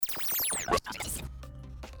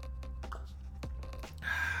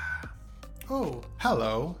Oh,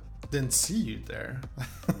 hello. Didn't see you there.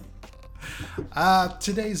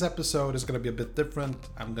 Today's episode is going to be a bit different.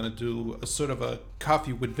 I'm going to do a sort of a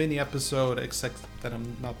coffee with Vinny episode, except that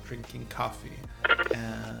I'm not drinking coffee.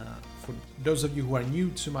 For those of you who are new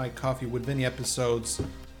to my Coffee with Vinny episodes,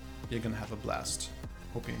 you're going to have a blast.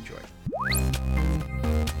 Hope you enjoy.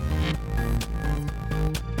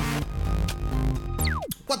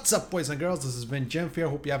 What's up, boys and girls? This is Vin Gemfier.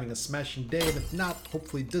 Hope you're having a smashing day, and if not,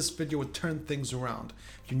 hopefully this video will turn things around.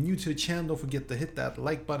 If you're new to the channel, don't forget to hit that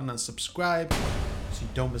like button and subscribe so you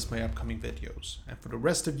don't miss my upcoming videos. And for the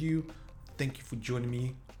rest of you, thank you for joining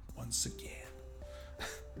me once again.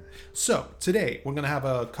 So today we're gonna have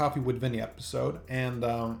a Coffee with Vinny episode, and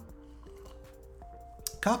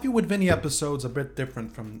Coffee with Vinny episodes are a bit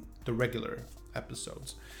different from the regular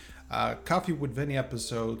episodes. Coffee with Vinny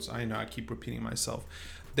episodes, I know I keep repeating myself,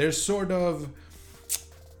 they're sort of,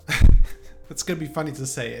 it's gonna be funny to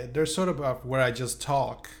say it, they're sort of where I just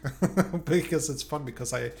talk because it's fun,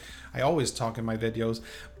 because I always talk in my videos.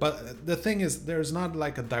 But the thing is, there's not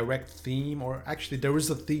like a direct theme, or actually there is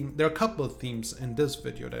a theme. There are a couple of themes in this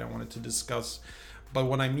video that I wanted to discuss. But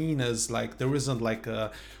what I mean is, like, there isn't like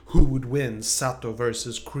a who would win, Sato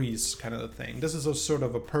versus Kreese kind of a thing. This is a sort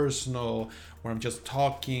of a personal, where I'm just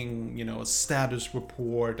talking, you know, a status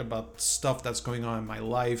report about stuff that's going on in my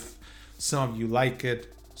life. Some of you like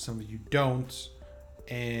it, some of you don't.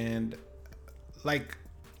 And like,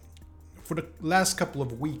 for the last couple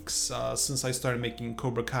of weeks, since I started making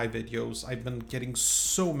Cobra Kai videos, I've been getting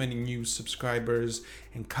so many new subscribers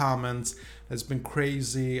and comments. It's been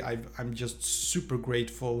crazy. I'm just super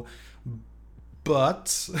grateful.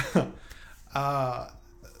 But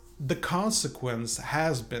the consequence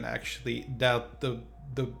has been actually that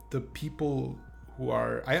the people who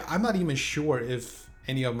are, I'm not even sure if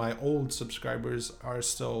any of my old subscribers are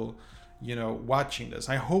still, you know, watching this.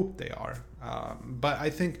 I hope they are. But I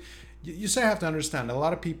think you say I have to understand, a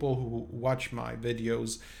lot of people who watch my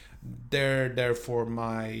videos, they're there for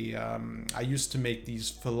my, I used to make these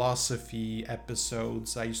philosophy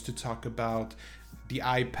episodes. I used to talk about the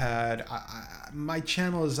iPad. My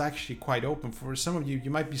channel is actually quite open. For some of you, you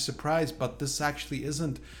might be surprised, but this actually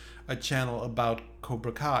isn't a channel about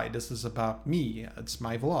Cobra Kai. This is about me. It's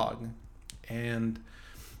my vlog. And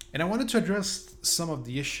I wanted to address some of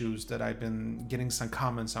the issues that I've been getting some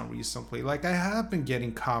comments on recently. Like, I have been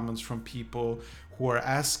getting comments from people who are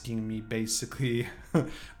asking me basically,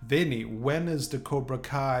 Vinny, when is the Cobra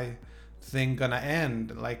Kai thing gonna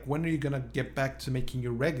end? Like, when are you gonna get back to making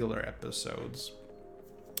your regular episodes?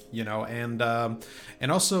 You know, and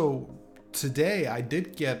also today I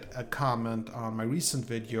did get a comment on my recent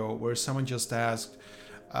video where someone just asked,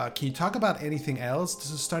 can you talk about anything else?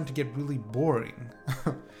 This is starting to get really boring.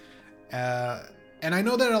 And I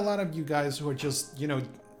know there are a lot of you guys who are just, you know,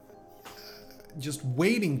 just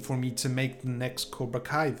waiting for me to make the next Cobra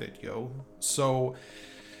Kai video. So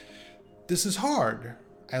this is hard.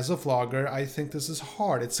 As a vlogger, I think this is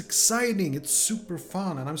hard. It's exciting, it's super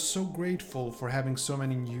fun, and I'm so grateful for having so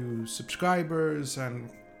many new subscribers and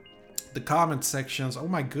the comment sections. Oh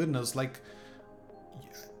my goodness, like,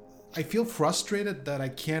 I feel frustrated that I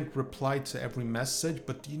can't reply to every message,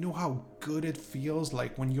 but do you know how good it feels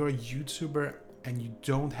like when you're a YouTuber and you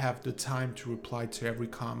don't have the time to reply to every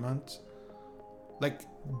comment? Like,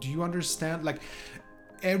 do you understand? Like,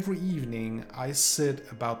 every evening I sit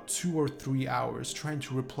about 2 or 3 hours trying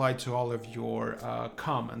to reply to all of your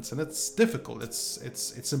comments, and it's difficult.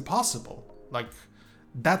 It's impossible. Like,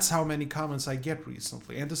 that's how many comments I get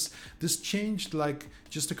recently. And this changed like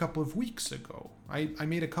just a couple of weeks ago. I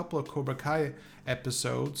made a couple of Cobra Kai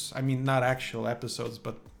episodes. I mean, not actual episodes,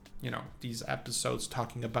 but, you know, these episodes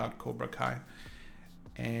talking about Cobra Kai.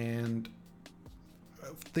 And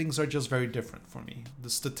things are just very different for me. The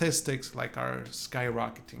statistics like are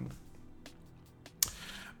skyrocketing.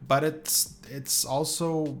 But it's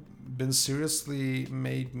also been seriously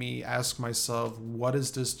made me ask myself, what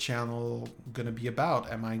is this channel gonna be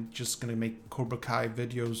about? Am I just gonna make Cobra Kai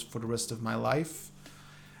videos for the rest of my life?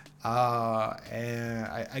 And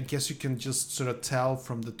I guess you can just sort of tell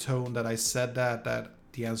from the tone that I said that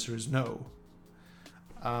the answer is no.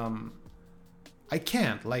 I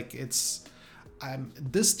can't. Like, it's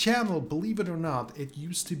this channel, believe it or not, it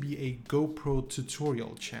used to be a GoPro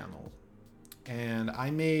tutorial channel. And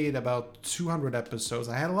I made about 200 episodes.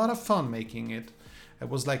 I had a lot of fun making it. It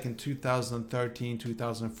was like in 2013,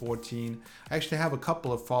 2014. I actually have a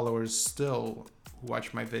couple of followers still who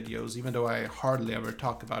watch my videos, even though I hardly ever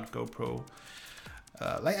talk about GoPro.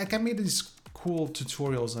 Like I made these cool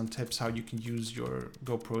tutorials and tips how you can use your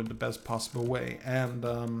GoPro in the best possible way. And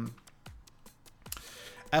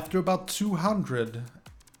after about 200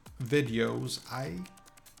 videos, I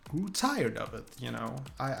grew tired of it, you know.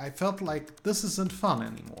 I felt like this isn't fun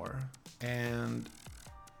anymore. And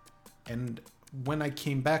when I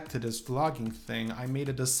came back to this vlogging thing, I made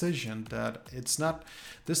a decision that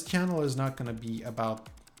this channel is not going to be about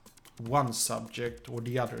one subject or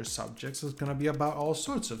the other subjects. It's going to be about all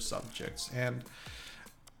sorts of subjects. And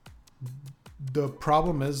the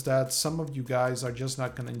problem is that some of you guys are just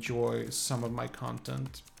not going to enjoy some of my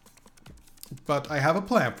content. But I have a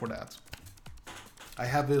plan for that. I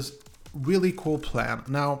have this really cool plan.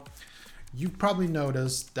 Now, you've probably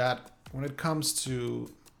noticed that when it comes to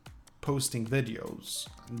posting videos,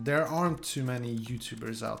 there aren't too many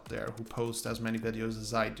YouTubers out there who post as many videos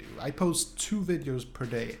as I do. I post 2 videos per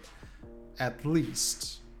day, at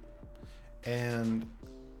least. And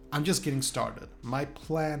I'm just getting started. My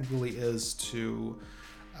plan really is to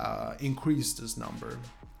increase this number,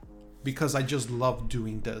 because I just love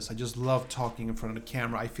doing this. I just love talking in front of the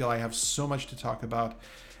camera. I feel I have so much to talk about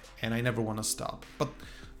and I never want to stop. But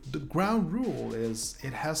the ground rule is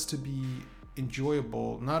it has to be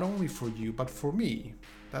enjoyable, not only for you, but for me.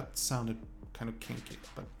 That sounded kind of kinky,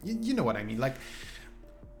 but you know what I mean. Like,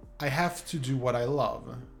 I have to do what I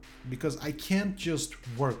love, because I can't just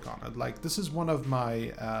work on it. Like, this is one of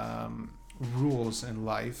my rules in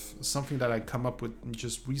life, something that I come up with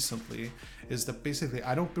just recently, is that basically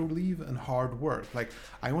I don't believe in hard work. Like,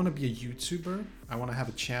 I want to be a YouTuber, I want to have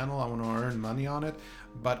a channel, I want to earn money on it,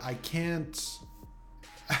 but I can't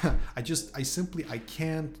I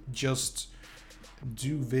can't just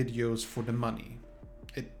do videos for the money.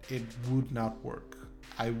 It would not work.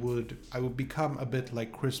 I would become a bit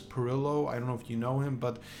like Chris Pirillo. I don't know if you know him,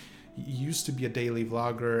 but he used to be a daily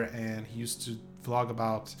vlogger, and he used to vlog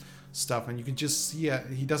about stuff, and you can just see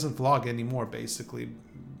he doesn't vlog anymore basically,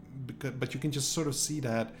 but you can just sort of see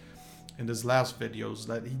that in his last videos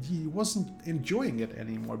that he wasn't enjoying it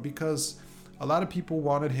anymore, because a lot of people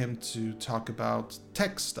wanted him to talk about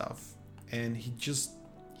tech stuff, and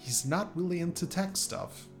he's not really into tech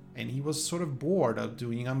stuff, and he was sort of bored of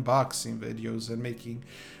doing unboxing videos and making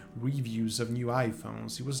reviews of new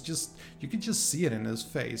iPhones. You could just see it in his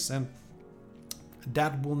face, and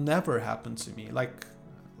that will never happen to me. Like,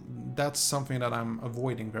 that's something that I'm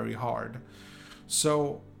avoiding very hard.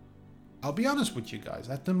 So I'll be honest with you guys,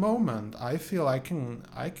 at the moment I feel I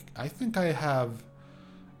think I have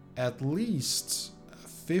at least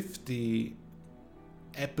 50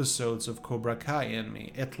 episodes of Cobra Kai in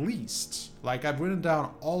me, at least. Like, I've written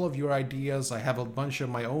down all of your ideas, I have a bunch of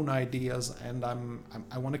my own ideas, and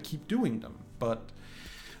I want to keep doing them. But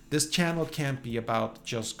this channel can't be about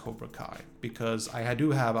just Cobra Kai, because I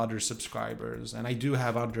do have other subscribers and I do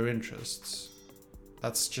have other interests.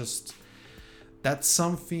 That's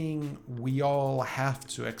something we all have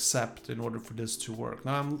to accept in order for this to work.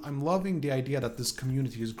 Now, I'm loving the idea that this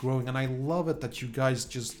community is growing, and I love it that you guys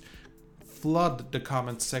just flood the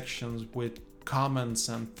comment sections with comments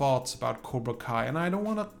and thoughts about Cobra Kai, and I don't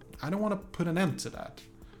want to put an end to that.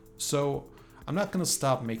 So I'm not going to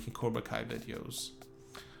stop making Cobra Kai videos.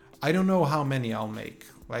 I don't know how many I'll make.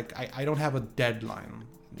 Like, I don't have a deadline.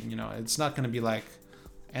 You know, it's not going to be like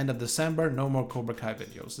end of December, no more Cobra Kai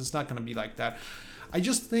videos. It's not going to be like that. I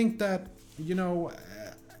just think that, you know,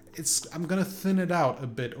 I'm going to thin it out a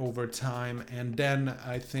bit over time. And then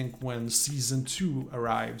I think when season 2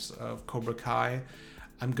 arrives of Cobra Kai,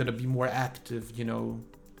 I'm going to be more active, you know,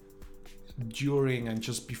 during and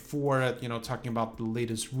just before it, you know, talking about the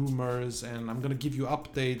latest rumors, and I'm gonna give you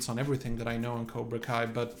updates on everything that I know on Cobra Kai.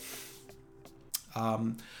 But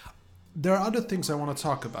there are other things I want to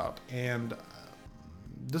talk about, and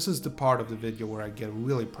this is the part of the video where I get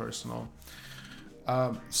really personal.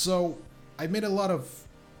 So I made a lot of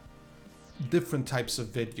different types of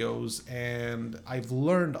videos, and I've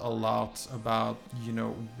learned a lot about, you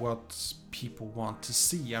know, what people want to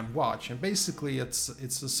see and watch, and basically it's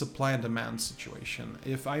a supply and demand situation.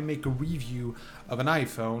 If I make a review of an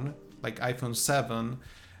iPhone, like iPhone 7,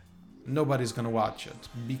 nobody's gonna watch it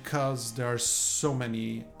because there are so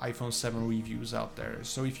many iPhone 7 reviews out there.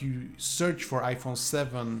 So if you search for iPhone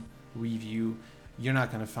 7 review, you're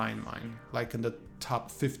not gonna find mine like in the top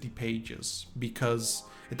 50 pages, because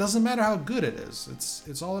it doesn't matter how good it is.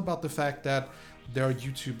 It's all about the fact that there are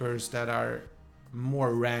YouTubers that are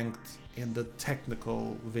more ranked in the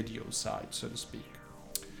technical video side, so to speak.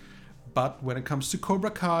 But when it comes to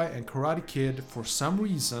Cobra Kai and Karate Kid, for some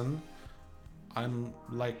reason, I'm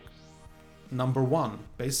like number 1,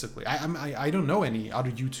 basically. I don't know any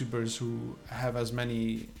other YouTubers who have as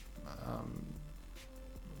many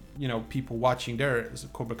you know, people watching their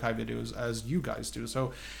Cobra Kai videos as you guys do.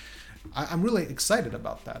 So I'm really excited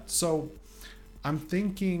about that. So I'm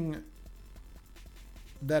thinking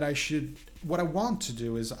that what I want to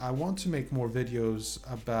do is I want to make more videos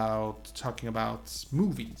about talking about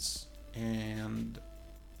movies and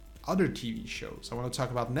other TV shows. I want to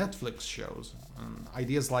talk about Netflix shows and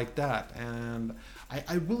ideas like that. And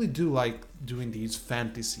I really do like doing these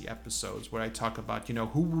fantasy episodes where I talk about,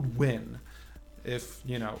 who would win if,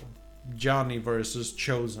 Johnny versus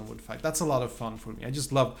Chosen would fight. That's a lot of fun for me. I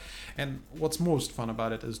just love, and what's most fun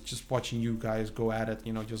about it is just watching you guys go at it,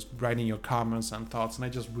 just writing your comments and thoughts, and I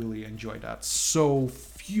just really enjoy that so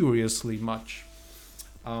furiously much.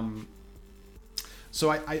 So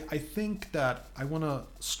I think that I want to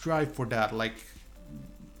strive for that, like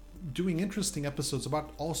doing interesting episodes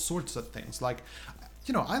about all sorts of things. Like,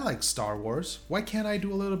 I like Star Wars. Why can't I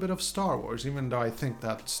do a little bit of Star Wars? Even though I think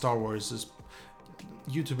that Star Wars is,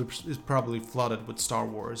 YouTube is probably flooded with Star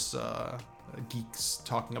Wars geeks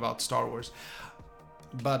talking about Star Wars.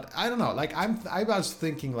 But I don't know, like I was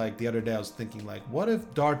thinking, like the other day I was thinking, like, what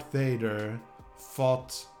if Darth Vader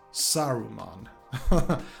fought Saruman?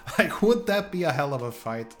 Like, would that be a hell of a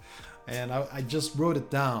fight? And I just wrote it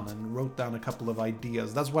down and wrote down a couple of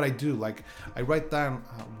ideas. That's what I do. Like, I write down.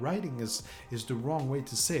 Writing is the wrong way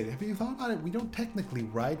to say it. Have you thought about it? We don't technically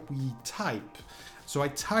write. We type. So I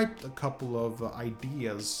typed a couple of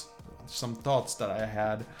ideas, some thoughts that I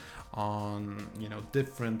had on,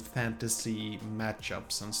 different fantasy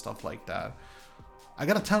matchups and stuff like that. I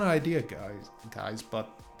got a ton of ideas, guys, but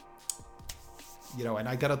and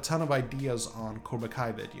I got a ton of ideas on Cobra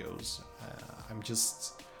Kai videos.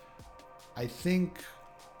 I think,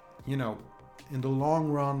 in the long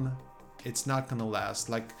run, it's not gonna last.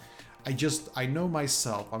 Like, I know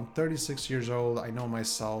myself. I'm 36 years old. I know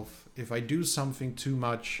myself. If I do something too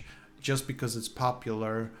much just because it's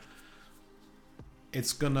popular,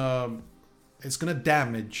 it's gonna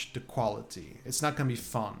damage the quality. It's not gonna be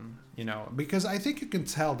fun, because I think you can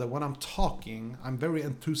tell that when I'm talking, I'm very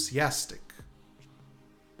enthusiastic.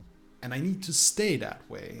 And I need to stay that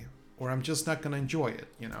way, or I'm just not gonna enjoy it,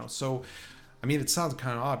 So, I mean, it sounds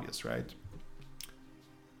kind of obvious, right?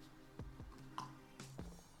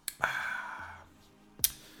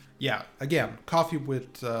 Yeah, again, Coffee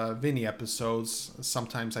with Vinny episodes.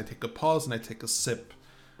 Sometimes I take a pause and I take a sip.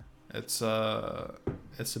 It's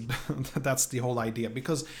that's the whole idea,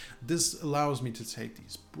 because this allows me to take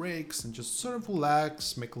these breaks and just sort of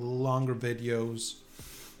relax, make longer videos.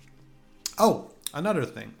 Oh, another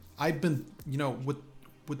thing. I've been,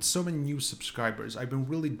 with so many new subscribers, I've been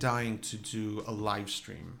really dying to do a live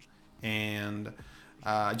stream, and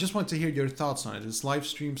I just want to hear your thoughts on it. Is live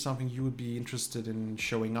stream something you would be interested in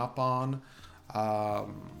showing up on?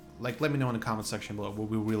 Let me know in the comment section below. It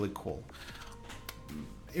would be really cool.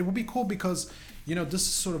 It would be cool because, this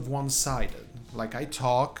is sort of one-sided. Like, I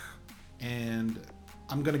talk, and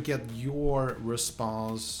I'm gonna get your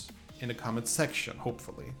response in the comment section,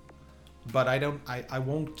 hopefully. But I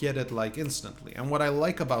won't get it like instantly. And what I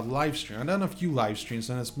like about live stream, I've done a few live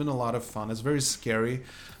streams and it's been a lot of fun. It's very scary,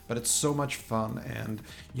 but it's so much fun. And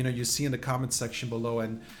you see in the comment section below,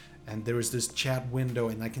 and there is this chat window,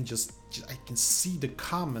 and I can see the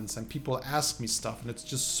comments and people ask me stuff, and it's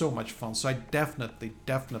just so much fun. So I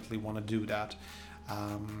definitely want to do that.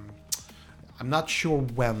 I'm not sure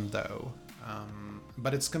when though,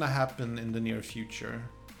 but it's gonna happen in the near future.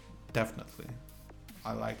 Definitely.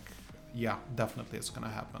 Yeah, definitely it's gonna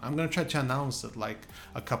happen. I'm gonna try to announce it like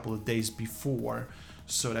a couple of days before,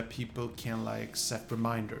 so that people can like set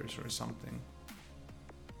reminders or something.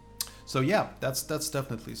 So yeah, that's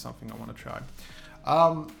definitely something I want to try.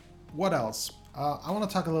 What else? I want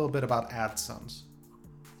to talk a little bit about AdSense.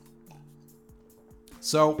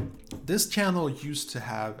 So this channel used to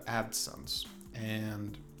have AdSense,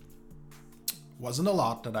 and wasn't a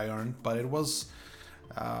lot that I earned, but it was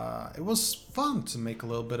fun to make a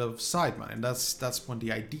little bit of side money. And that's when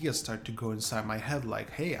the ideas start to go inside my head, like,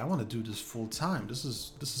 hey, I want to do this full time. This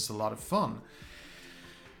is a lot of fun.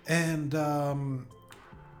 And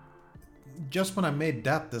just when I made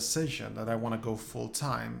that decision that I want to go full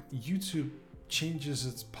time, YouTube changes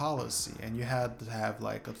its policy, and you had to have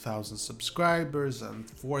like 1,000 subscribers and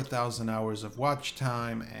 4,000 hours of watch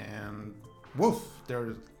time, and woof,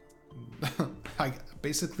 I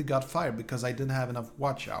basically got fired because I didn't have enough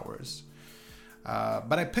watch hours.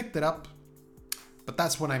 But I picked it up. But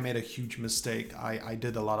that's when I made a huge mistake. I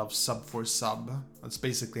did a lot of sub for sub. That's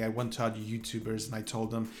basically, I went to other YouTubers and I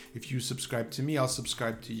told them, if you subscribe to me, I'll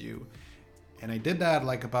subscribe to you. And I did that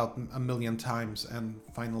like about 1 million times, and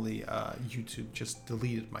finally YouTube just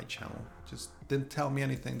deleted my channel. Just didn't tell me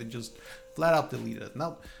anything. They just flat out deleted it.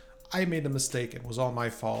 Now, I made a mistake. It was all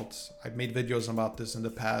my fault. I've made videos about this in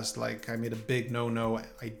the past. Like, I made a big no-no.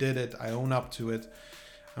 I did it. I own up to it.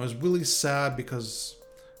 I was really sad because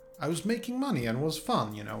I was making money and it was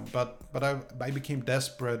fun, you know, but I became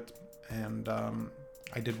desperate and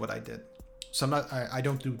I did what I did. So I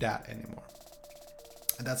don't do that anymore.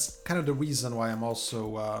 And that's kind of the reason why I'm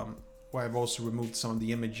also why I've also removed some of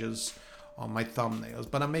the images on my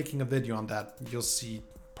thumbnails. But I'm making a video on that. You'll see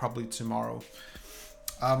probably tomorrow.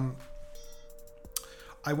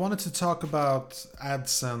 I wanted to talk about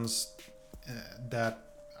AdSense. That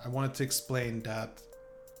I wanted to explain that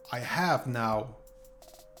I have now.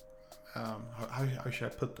 How should I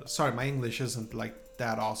put this? Sorry, my English isn't like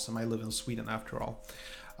that awesome. I live in Sweden after all.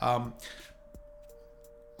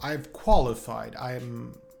 I've qualified.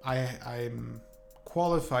 I'm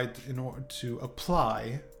qualified in order to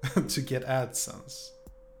apply to get AdSense.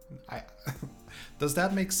 Does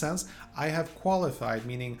that make sense? I have qualified,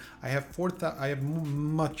 meaning I have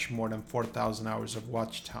much more than 4,000 hours of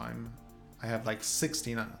watch time. I have like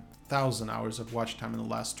 16,000 hours of watch time in the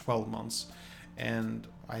last 12 months, and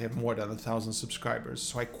I have more than 1,000 subscribers.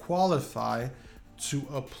 So I qualify to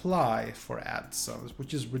apply for AdSense,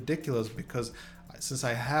 which is ridiculous because since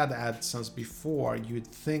I had AdSense before, you'd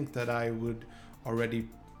think that I would already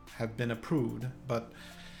have been approved, but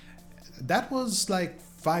that was like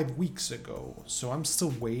 5 weeks ago. So I'm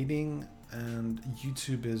still waiting, and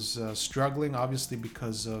YouTube is struggling, obviously,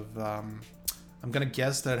 because of I'm gonna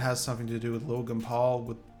guess that it has something to do with Logan Paul,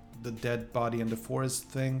 with the dead body in the forest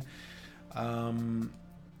thing.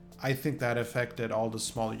 I think that affected all the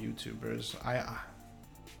smaller YouTubers.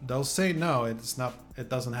 They'll say no, it's not. It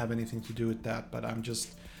doesn't have anything to do with that. But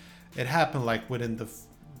it happened like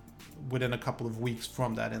within a couple of weeks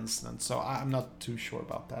from that incident. So I'm not too sure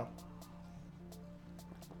about that.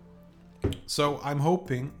 So I'm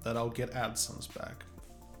hoping that I'll get AdSense back.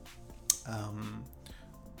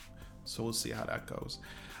 So we'll see how that goes.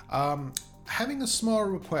 Having a small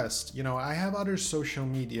request, you know, I have other social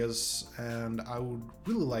medias and I would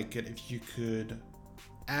really like it if you could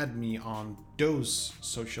add me on those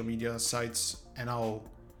social media sites, and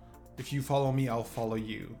if you follow me, I'll follow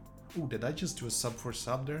you. Ooh, did I just do a sub for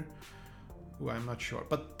sub there? Ooh, I'm not sure,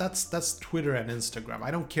 but that's Twitter and Instagram.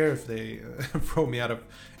 I don't care if they throw me out of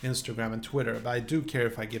Instagram and Twitter, but I do care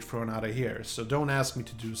if I get thrown out of here. So don't ask me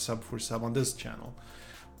to do sub for sub on this channel.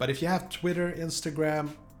 But if you have Twitter, Instagram,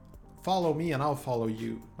 follow me and I'll follow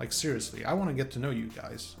you. Like seriously, I want to get to know you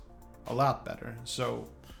guys a lot better. So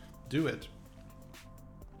do it.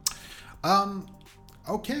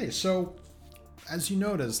 Okay, so as you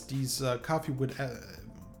noticed, these Coffee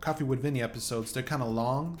with Vinny episodes, they're kind of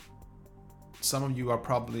long. Some of you are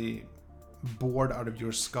probably bored out of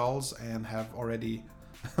your skulls and have already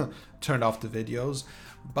turned off the videos,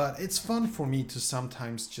 but it's fun for me to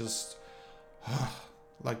sometimes just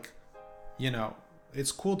like, you know,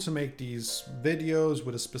 it's cool to make these videos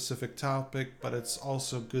with a specific topic, but it's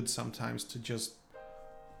also good sometimes to just,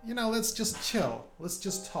 you know, let's just chill. Let's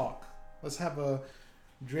just talk. Let's have a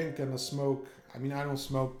drink and a smoke. I mean, I don't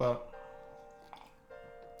smoke, but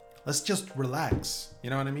let's just relax.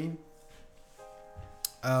 You know what I mean?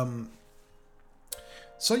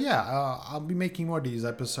 So yeah, I'll be making more of these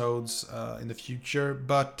episodes in the future,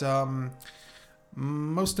 but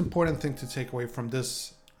most important thing to take away from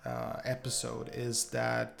this episode is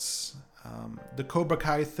that the Cobra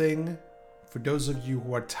Kai thing, for those of you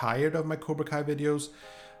who are tired of my Cobra Kai videos,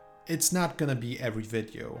 it's not gonna be every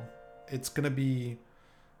video. It's gonna be,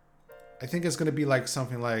 I think it's gonna be like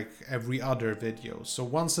something like every other video. So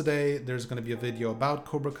once a day there's gonna be a video about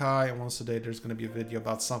Cobra Kai, and once a day there's gonna be a video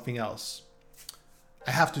about something else.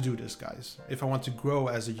 I have to do this, guys. If I want to grow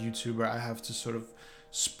as a YouTuber, I have to sort of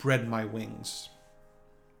spread my wings.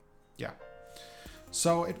 Yeah.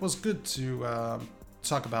 So it was good to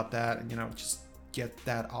talk about that and, you know, just get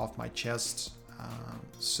that off my chest.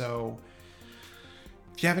 So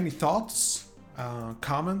if you have any thoughts,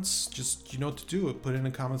 comments, just, you know what to do. Put it in the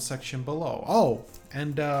comment section below. Oh,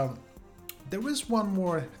 and there is one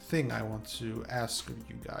more thing I want to ask of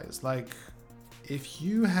you guys. Like, if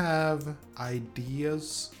you have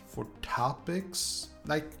ideas for topics,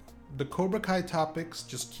 like the Cobra Kai topics,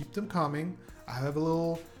 just keep them coming. I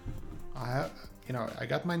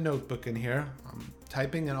got my notebook in here. I'm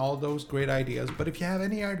typing in all those great ideas. But if you have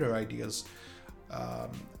any other ideas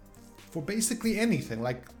for basically anything,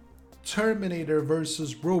 like Terminator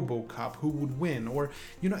versus RoboCop, who would win, or,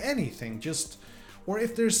 you know, anything, just, or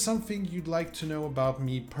if there's something you'd like to know about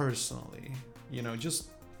me personally, you know, just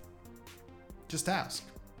ask.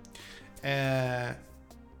 Did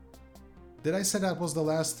I say that was the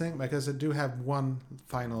last thing? Because I do have one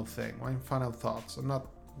final thing, one final thoughts. I'm not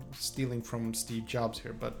stealing from Steve Jobs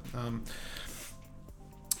here, but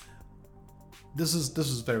this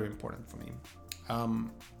is very important for me.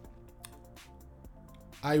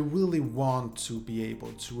 I really want to be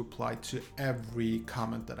able to reply to every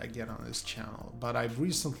comment that I get on this channel, but I've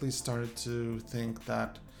recently started to think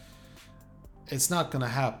that it's not gonna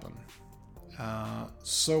happen.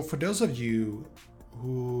 So for those of you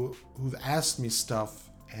who've asked me stuff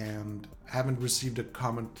and haven't received a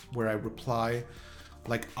comment where I reply,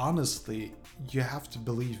 like, honestly, you have to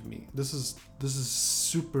believe me. This is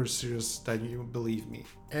super serious that you believe me.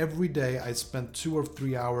 Every day I spend 2 or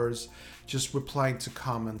 3 hours just replying to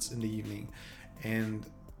comments in the evening. And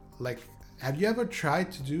like, have you ever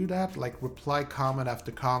tried to do that? Like reply comment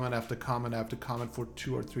after comment after comment after comment for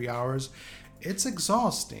 2 or 3 hours? It's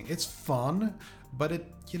exhausting. It's fun, but it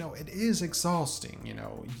is exhausting.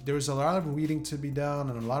 There's a lot of reading to be done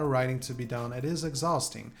and a lot of writing to be done. It is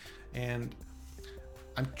exhausting. And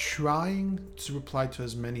I'm trying to reply to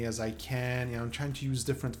as many as I can. I'm trying to use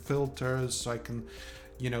different filters so I can,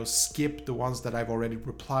 skip the ones that I've already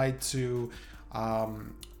replied to.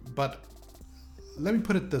 But let me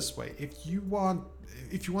put it this way: if you want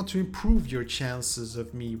to improve your chances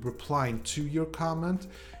of me replying to your comment,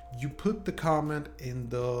 you put the comment in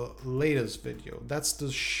the latest video. That's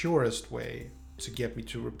the surest way to get me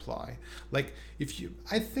to reply. Like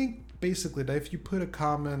I think basically that if you put a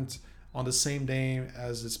comment on the same day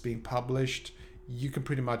as it's being published, you can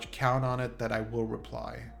pretty much count on it that I will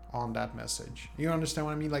reply on that message. You understand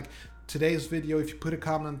what I mean? Like today's video, if you put a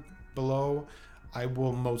comment below, I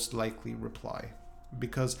will most likely reply,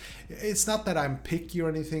 because it's not that I'm picky or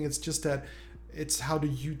anything. It's just that it's how the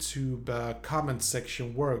YouTube comment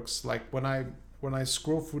section works. Like when I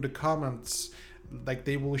scroll through the comments, like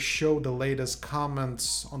they will show the latest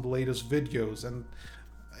comments on the latest videos, and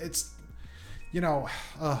it's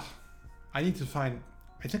I need to find.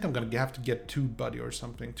 I think I'm gonna have to get TubeBuddy or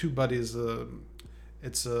something. TubeBuddy is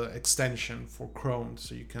it's a extension for Chrome,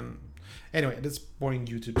 so you can. Anyway, that's boring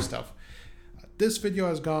YouTube stuff. This video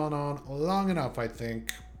has gone on long enough, I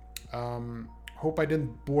think. Hope I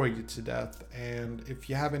didn't bore you to death. And if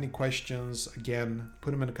you have any questions, again,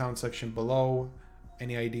 put them in the comment section below.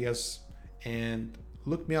 Any ideas, and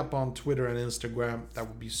look me up on Twitter and Instagram. That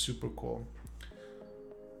would be super cool.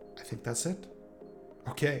 I think that's it.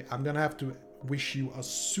 Okay, I'm gonna have to wish you a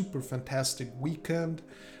super fantastic weekend.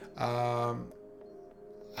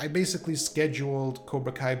 I basically scheduled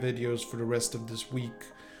Cobra Kai videos for the rest of this week,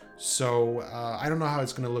 so I don't know how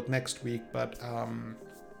it's gonna look next week, but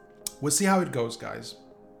we'll see how it goes, guys.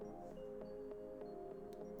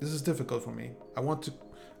 This is difficult for me. I want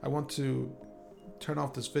to turn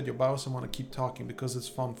off this video, but I also want to keep talking because it's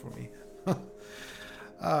fun for me.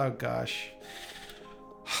 Oh gosh.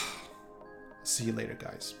 See you later,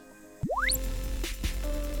 guys.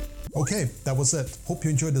 Okay, that was it. Hope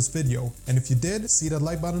you enjoyed this video. And if you did, see that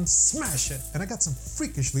like button, smash it. And I got some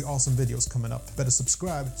freakishly awesome videos coming up. Better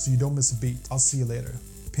subscribe so you don't miss a beat. I'll see you later.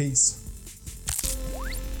 Peace.